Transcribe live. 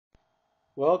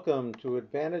Welcome to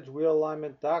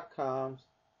AdvantageWheelAlignment.com's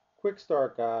Quick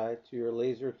Start Guide to your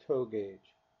laser tow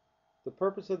gauge. The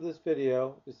purpose of this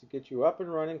video is to get you up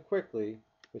and running quickly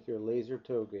with your laser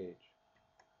tow gauge.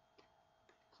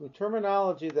 Some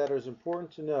terminology that is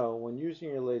important to know when using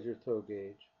your laser tow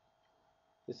gauge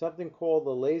is something called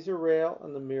the laser rail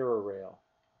and the mirror rail.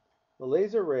 The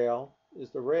laser rail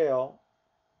is the rail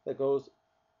that goes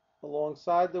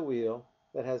alongside the wheel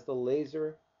that has the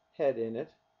laser head in it.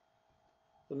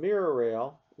 The mirror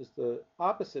rail is the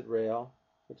opposite rail,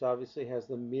 which obviously has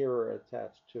the mirror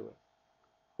attached to it.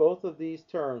 Both of these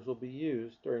terms will be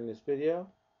used during this video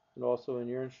and also in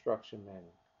your instruction manual.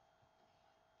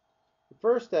 The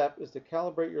first step is to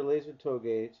calibrate your laser tow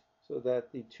gauge so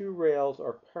that the two rails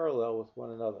are parallel with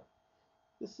one another.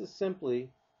 This is simply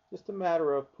just a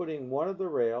matter of putting one of the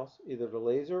rails, either the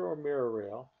laser or mirror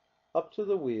rail, up to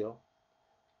the wheel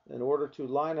in order to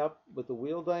line up with the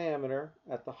wheel diameter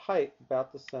at the height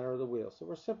about the center of the wheel. So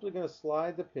we're simply going to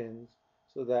slide the pins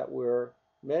so that we're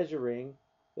measuring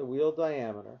the wheel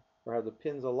diameter, or have the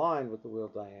pins aligned with the wheel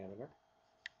diameter,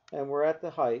 and we're at the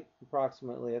height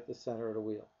approximately at the center of the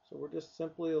wheel. So we're just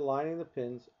simply aligning the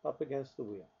pins up against the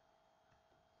wheel.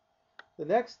 The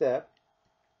next step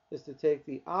is to take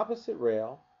the opposite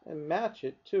rail and match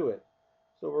it to it.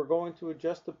 So we're going to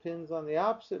adjust the pins on the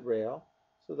opposite rail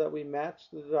so that we match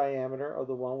the diameter of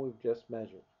the one we've just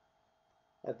measured.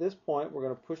 At this point, we're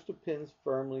going to push the pins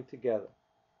firmly together.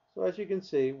 So as you can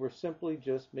see, we're simply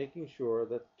just making sure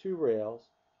that the two rails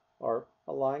are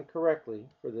aligned correctly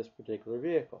for this particular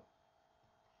vehicle.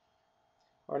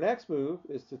 Our next move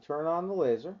is to turn on the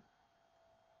laser,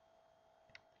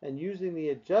 and using the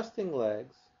adjusting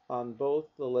legs on both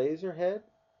the laser head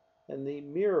and the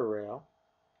mirror rail,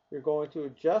 you're going to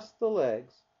adjust the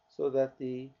legs so that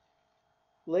the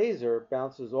laser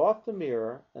bounces off the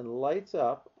mirror and lights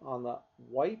up on the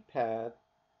white pad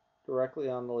directly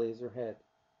on the laser head.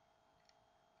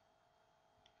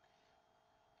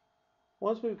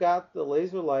 Once we've got the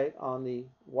laser light on the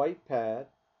white pad,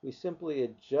 we simply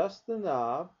adjust the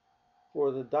knob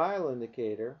for the dial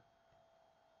indicator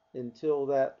until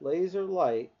that laser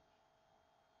light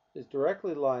is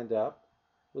directly lined up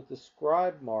with the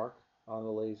scribe mark on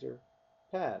the laser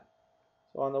pad.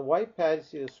 So on the white pad, you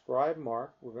see a scribe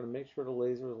mark. We're going to make sure the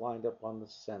laser is lined up on the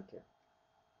center.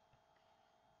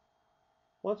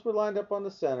 Once we're lined up on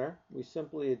the center, we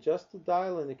simply adjust the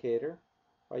dial indicator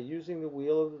by using the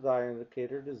wheel of the dial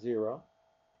indicator to 0.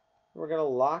 We're going to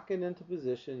lock it into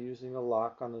position using the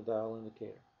lock on the dial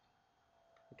indicator.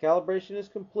 The calibration is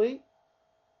complete.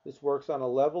 This works on a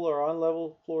level or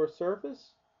unlevel floor surface.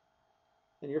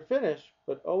 And you're finished,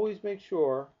 but always make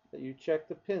sure that you check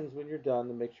the pins when you're done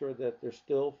to make sure that they're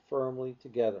still firmly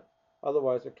together.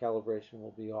 Otherwise, their calibration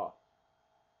will be off.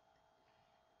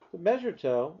 The measure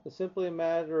tow is simply a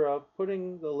matter of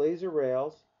putting the laser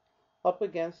rails up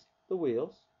against the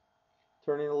wheels,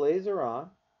 turning the laser on,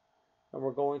 and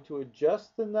we're going to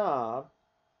adjust the knob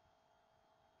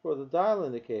for the dial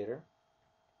indicator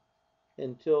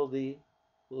until the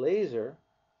laser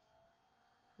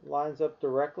lines up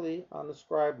directly on the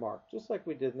scribe mark, just like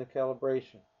we did in the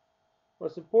calibration.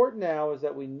 What's important now is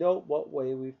that we note what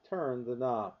way we've turned the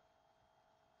knob.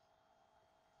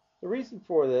 The reason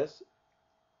for this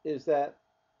is that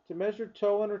to measure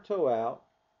tow in or tow out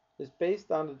is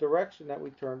based on the direction that we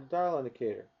turn the dial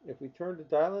indicator. If we turn the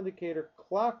dial indicator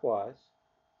clockwise,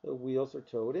 the wheels are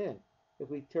towed in. If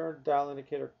we turn the dial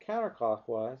indicator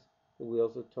counterclockwise, the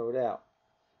wheels are towed out.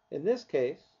 In this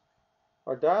case,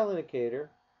 our dial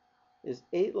indicator is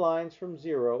 8 lines from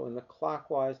 0 in the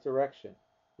clockwise direction,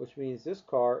 which means this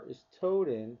car is towed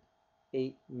in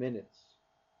 8 minutes.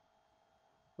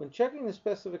 When checking the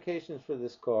specifications for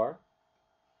this car,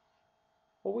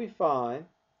 what we find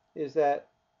is that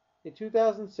a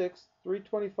 2006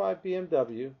 325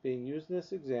 BMW, being used in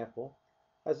this example,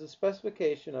 has a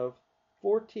specification of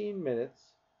 14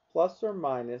 minutes plus or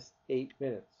minus 8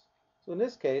 minutes. So in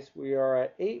this case, we are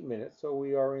at 8 minutes, so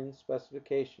we are in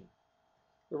specification.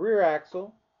 The rear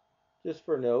axle, just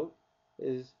for note,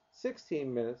 is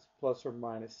 16 minutes plus or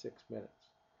minus 6 minutes.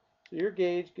 So your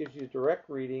gauge gives you a direct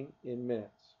reading in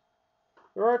minutes.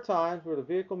 There are times where the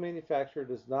vehicle manufacturer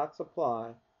does not supply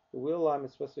the wheel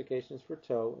alignment specifications for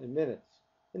tow in minutes.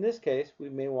 In this case, we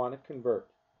may want to convert.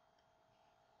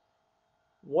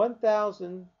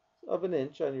 1/1000 of an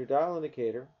inch on your dial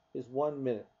indicator is 1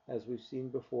 minute, as we've seen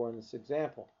before in this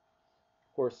example.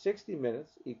 Of course, 60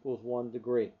 minutes equals 1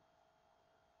 degree.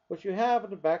 What you have in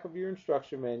the back of your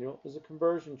instruction manual is a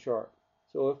conversion chart.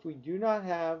 So if we do not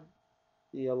have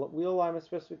the wheel alignment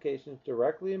specifications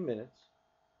directly in minutes,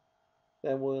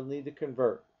 then we'll need to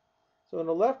convert. So in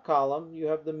the left column, you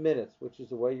have the minutes, which is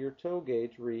the way your toe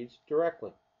gauge reads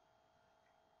directly.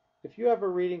 If you have a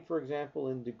reading, for example,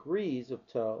 in degrees of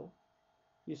toe,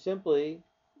 you simply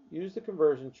use the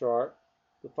conversion chart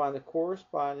to find the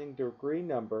corresponding degree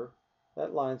number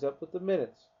that lines up with the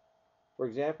minutes. For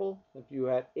example, if you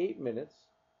had 8 minutes,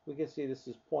 we can see this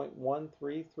is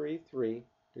 0.1333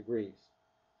 degrees.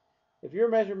 If your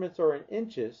measurements are in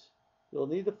inches, you'll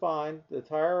need to find the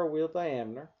tire or wheel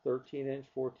diameter, 13-inch,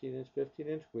 14-inch,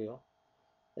 15-inch wheel,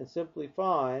 and simply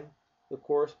find the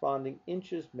corresponding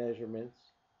inches measurements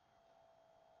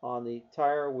on the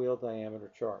tire or wheel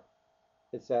diameter chart.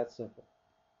 It's that simple.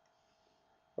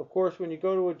 Of course, when you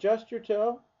go to adjust your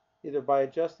toe, either by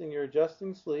adjusting your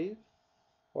adjusting sleeve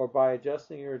or by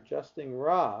adjusting your adjusting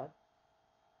rod,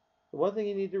 the one thing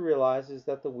you need to realize is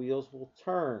that the wheels will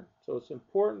turn. So it's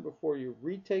important before you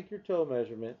retake your toe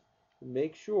measurement to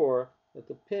make sure that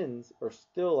the pins are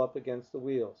still up against the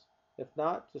wheels. If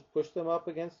not, just push them up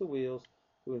against the wheels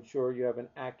to ensure you have an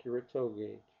accurate toe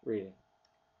gauge reading.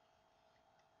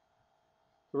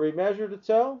 To remeasure the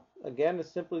toe, again, it's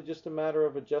simply just a matter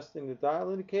of adjusting the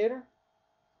dial indicator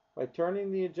by turning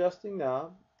the adjusting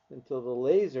knob until the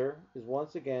laser is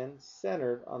once again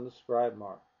centered on the scribe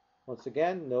mark. Once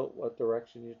again, note what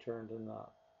direction you turn the knob.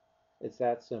 It's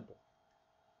that simple.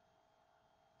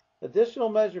 Additional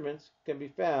measurements can be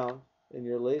found in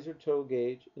your laser toe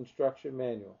gauge instruction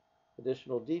manual.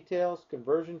 Additional details,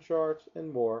 conversion charts,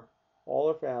 and more all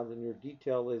are found in your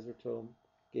detailed laser toe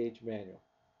gauge manual.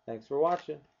 Thanks for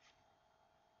watching.